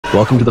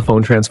Welcome to the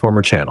Phone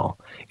Transformer channel.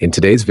 In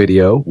today's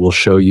video, we'll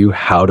show you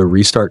how to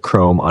restart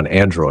Chrome on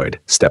Android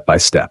step by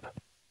step.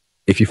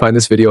 If you find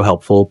this video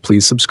helpful,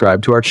 please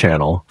subscribe to our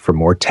channel for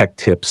more tech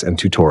tips and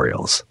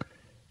tutorials.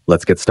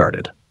 Let's get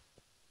started.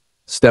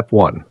 Step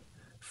 1.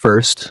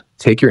 First,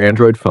 take your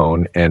Android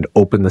phone and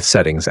open the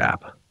Settings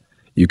app.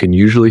 You can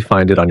usually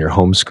find it on your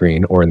home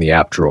screen or in the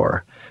app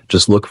drawer.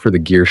 Just look for the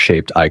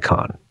gear-shaped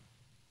icon.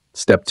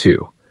 Step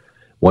 2.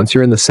 Once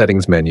you're in the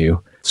Settings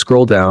menu,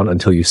 scroll down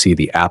until you see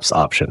the Apps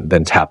option,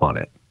 then tap on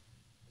it.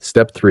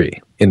 Step 3.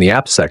 In the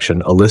Apps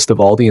section, a list of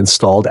all the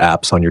installed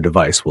apps on your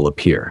device will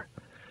appear.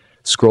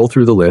 Scroll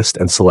through the list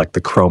and select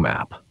the Chrome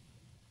app.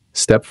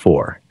 Step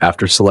 4.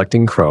 After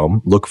selecting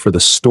Chrome, look for the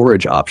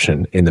Storage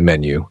option in the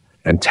menu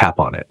and tap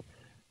on it.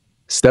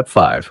 Step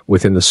 5.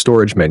 Within the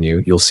Storage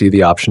menu, you'll see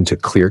the option to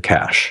clear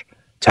cache.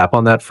 Tap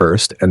on that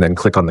first and then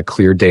click on the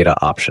Clear Data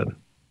option.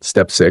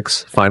 Step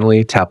 6.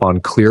 Finally, tap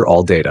on Clear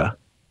All Data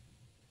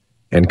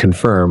and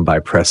confirm by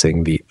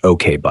pressing the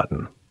OK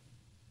button.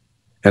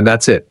 And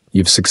that's it.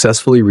 You've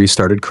successfully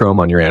restarted Chrome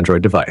on your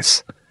Android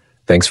device.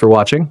 Thanks for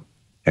watching,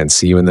 and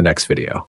see you in the next video.